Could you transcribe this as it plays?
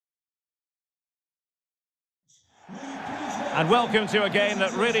And welcome to a game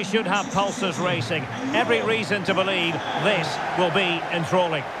that really should have pulses racing. Every reason to believe this will be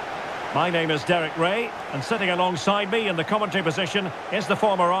enthralling. My name is Derek Ray, and sitting alongside me in the commentary position is the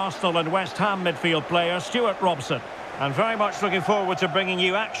former Arsenal and West Ham midfield player Stuart Robson. And very much looking forward to bringing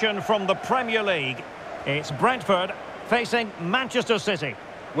you action from the Premier League. It's Brentford facing Manchester City.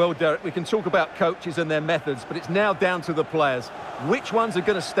 Well, Derek, we can talk about coaches and their methods, but it's now down to the players. Which ones are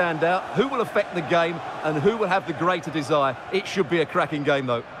going to stand out, who will affect the game, and who will have the greater desire? It should be a cracking game,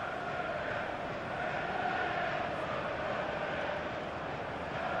 though.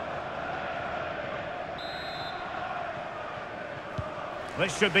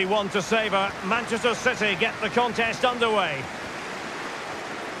 This should be one to savour. Manchester City get the contest underway.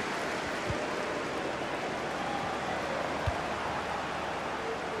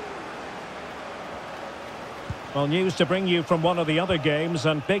 Well, news to bring you from one of the other games,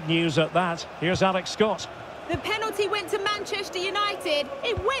 and big news at that. Here's Alex Scott. The penalty went to Manchester United.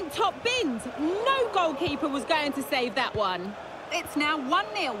 It went top bins. No goalkeeper was going to save that one. It's now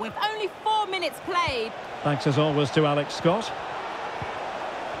 1-0 with only 4 minutes played. Thanks as always to Alex Scott.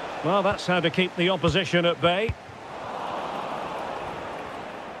 Well, that's how to keep the opposition at bay.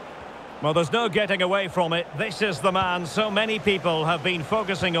 Well, there's no getting away from it. This is the man so many people have been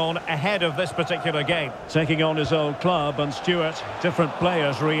focusing on ahead of this particular game. Taking on his old club, and Stuart, different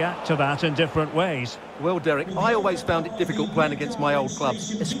players react to that in different ways. Well, Derek, I always found it difficult playing against my old clubs,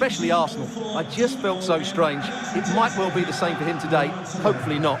 especially Arsenal. I just felt so strange. It might well be the same for him today.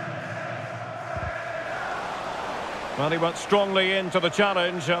 Hopefully not. Well, he went strongly into the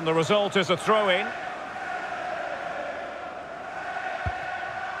challenge, and the result is a throw-in.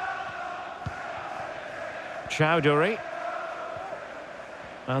 Chowdhury.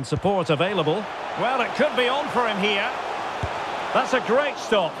 And support available. Well, it could be on for him here. That's a great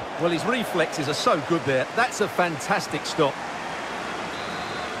stop. Well, his reflexes are so good there. That's a fantastic stop.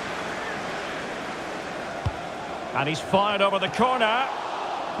 And he's fired over the corner.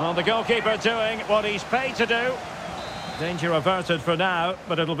 Well, the goalkeeper doing what he's paid to do. Danger averted for now,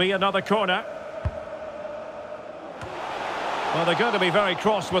 but it'll be another corner. Well, they're going to be very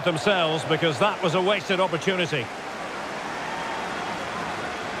cross with themselves because that was a wasted opportunity.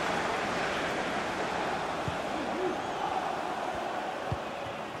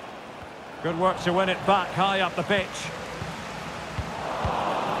 Good work to win it back high up the pitch.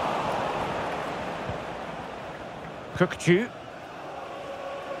 Kurupt.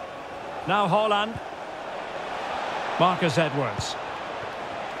 Now Haaland. Marcus Edwards.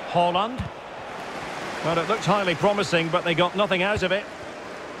 Haaland. Well, it looked highly promising, but they got nothing out of it.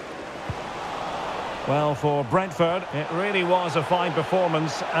 Well, for Brentford, it really was a fine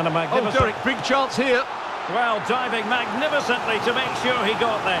performance and a magnificent... Oh, Derek, big chance here. Well, diving magnificently to make sure he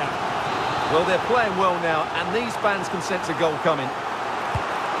got there. Well, they're playing well now, and these fans can sense a goal coming.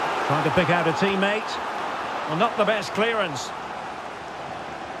 Trying to pick out a teammate. Well, not the best clearance.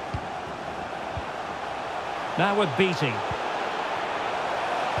 Now with Beattie.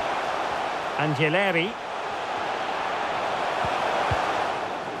 Angeleri.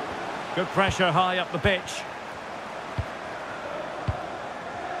 Good pressure high up the pitch.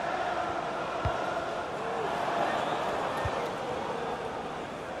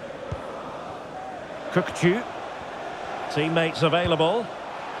 Kurupt. Teammates available.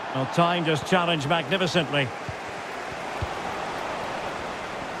 Well, time just challenged magnificently.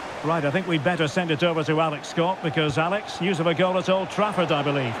 Right, I think we'd better send it over to Alex Scott because, Alex, news of a goal at Old Trafford, I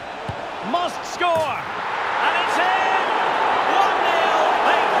believe. Must score! And it's in! 1-0!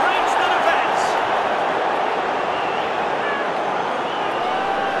 They've reached the defence!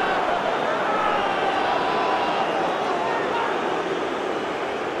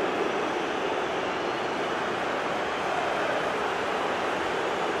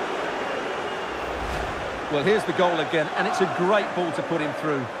 Well, here's the goal again, and it's a great ball to put him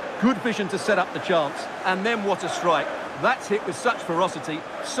through. Good vision to set up the chance, and then what a strike. That's hit with such ferocity,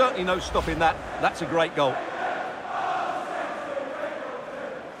 certainly no stopping that. That's a great goal.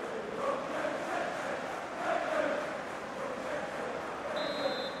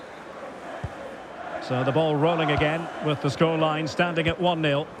 So the ball rolling again with the scoreline standing at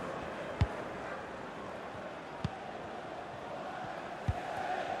 1-0.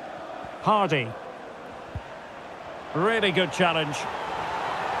 Hardy. Really good challenge.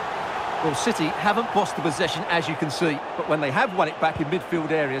 Well, City haven't bossed the possession, as you can see, but when they have won it back in midfield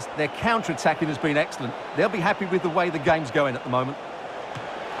areas, their counter-attacking has been excellent. They'll be happy with the way the game's going at the moment.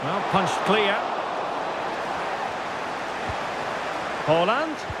 Well, punched clear.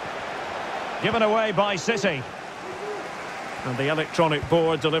 Haaland. Given away by City. And the electronic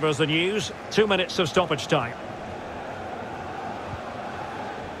board delivers the news. 2 minutes of stoppage time.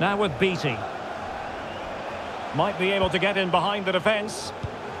 Now with Beattie. Might be able to get in behind the defence.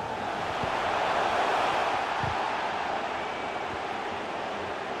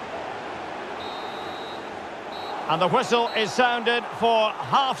 And the whistle is sounded for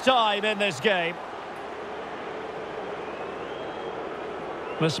half-time in this game.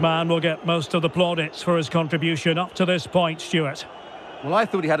 This man will get most of the plaudits for his contribution up to this point, Stuart. Well, I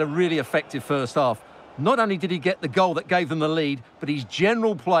thought he had a really effective first half. Not only did he get the goal that gave them the lead, but his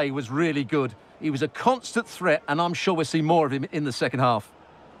general play was really good. He was a constant threat, and I'm sure we'll see more of him in the second half.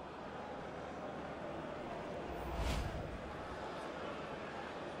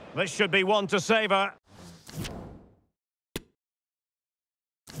 This should be one to savour.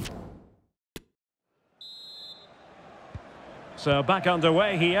 So back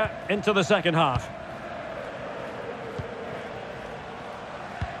underway here into the second half.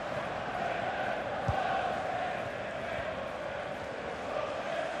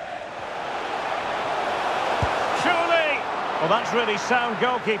 Surely! Well, that's really sound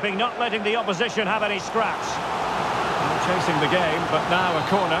goalkeeping, not letting the opposition have any scraps. Chasing the game, but now a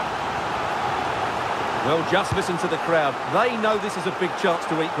corner. Well, just listen to the crowd. They know this is a big chance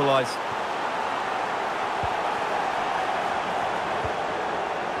to equalise.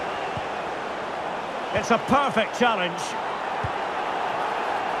 It's a perfect challenge.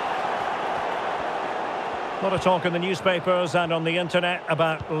 A lot of talk in the newspapers and on the internet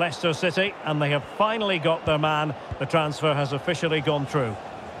about Leicester City, and they have finally got their man. The transfer has officially gone through.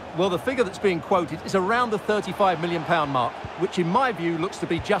 Well, the figure that's being quoted is around the £35 million mark, which in my view looks to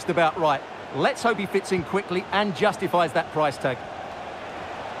be just about right. Let's hope he fits in quickly and justifies that price tag.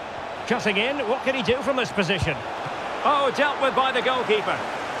 Cutting in, what can he do from this position? Oh, dealt with by the goalkeeper.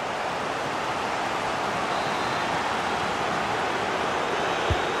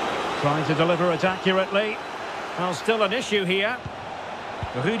 Trying to deliver it accurately. Well, still an issue here.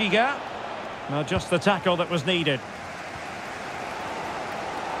 Rudiger. Well, just the tackle that was needed.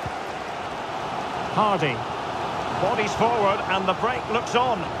 Hardy. Bodies forward and the break looks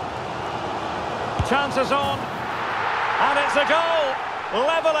on. Chances on. And it's a goal.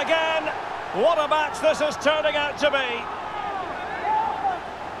 Level again. What a match this is turning out to be.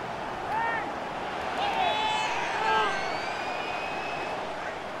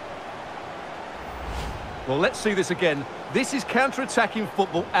 Well, let's see this again. This is counter-attacking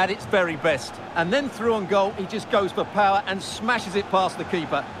football at its very best. And then through on goal, he just goes for power and smashes it past the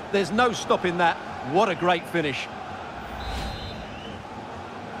keeper. There's no stopping that. What a great finish.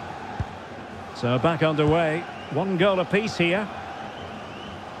 So back underway. One goal apiece here.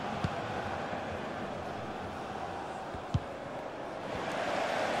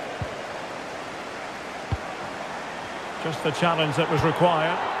 Just the challenge that was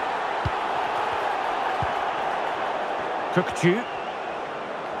required. Kurupt.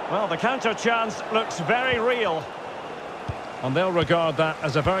 Well, the counter chance looks very real. And they'll regard that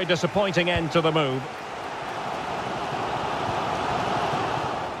as a very disappointing end to the move.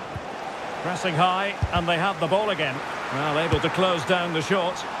 Pressing high, and they have the ball again. Well, able to close down the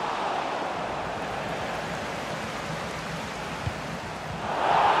shot.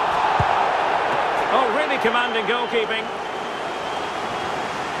 Oh, really commanding goalkeeping.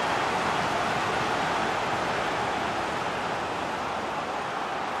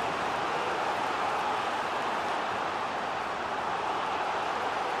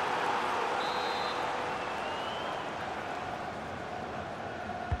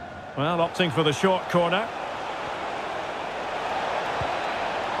 Well, opting for the short corner.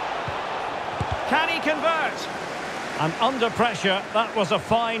 Can he convert? And under pressure, that was a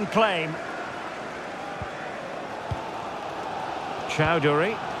fine claim.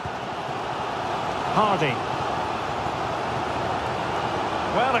 Chowdhury. Hardy.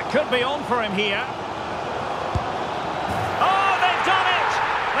 Well, it could be on for him here. Oh, they've done it!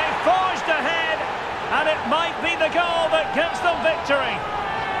 They forged ahead, and it might be the goal that gives them victory.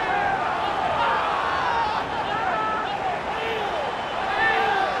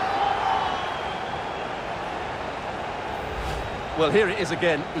 Well, here it is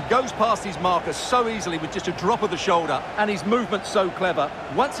again. He goes past his marker so easily with just a drop of the shoulder, and his movement's so clever.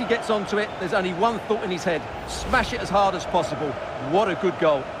 Once he gets onto it, there's only one thought in his head: smash it as hard as possible. What a good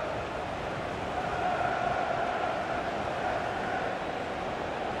goal.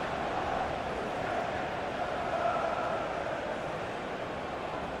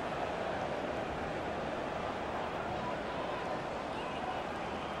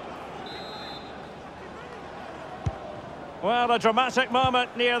 Well, a dramatic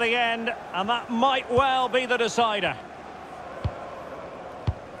moment near the end, and that might well be the decider.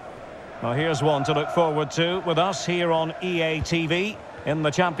 Well, here's one to look forward to with us here on EA TV. In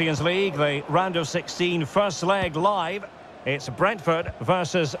the Champions League, the round of 16 first leg live. It's Brentford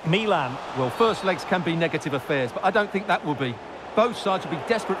versus Milan. Well, first legs can be negative affairs, but I don't think that will be. Both sides will be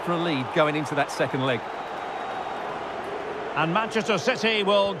desperate for a lead going into that second leg. And Manchester City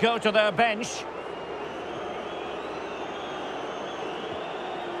will go to their bench.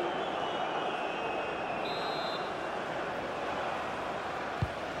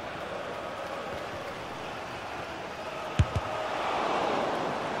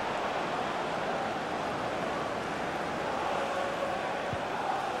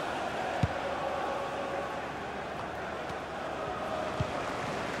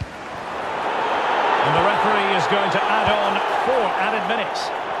 Going to add on 4 added minutes.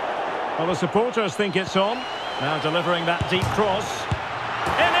 Well, the supporters think it's on. Now delivering that deep cross.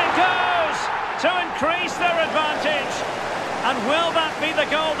 In it goes! To increase their advantage. And will that be the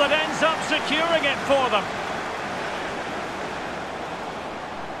goal that ends up securing it for them?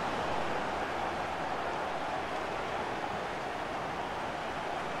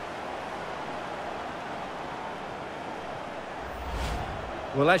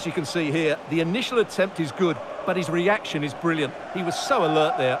 Well, as you can see here, the initial attempt is good, but his reaction is brilliant. He was so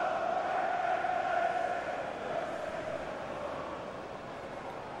alert there.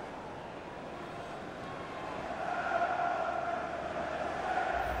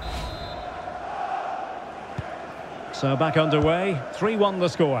 So back underway, 3-1 the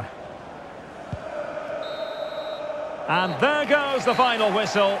score. And there goes the final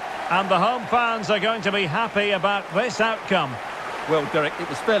whistle, and the home fans are going to be happy about this outcome. Well, Derek, it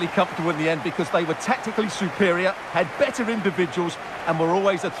was fairly comfortable in the end because they were tactically superior, had better individuals and were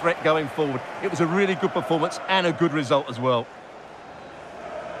always a threat going forward. It was a really good performance and a good result as well.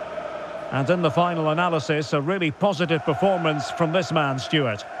 And in the final analysis, a really positive performance from this man,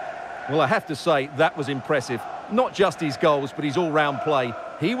 Stuart. Well, I have to say, that was impressive. Not just his goals, but his all-round play.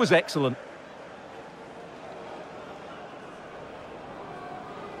 He was excellent.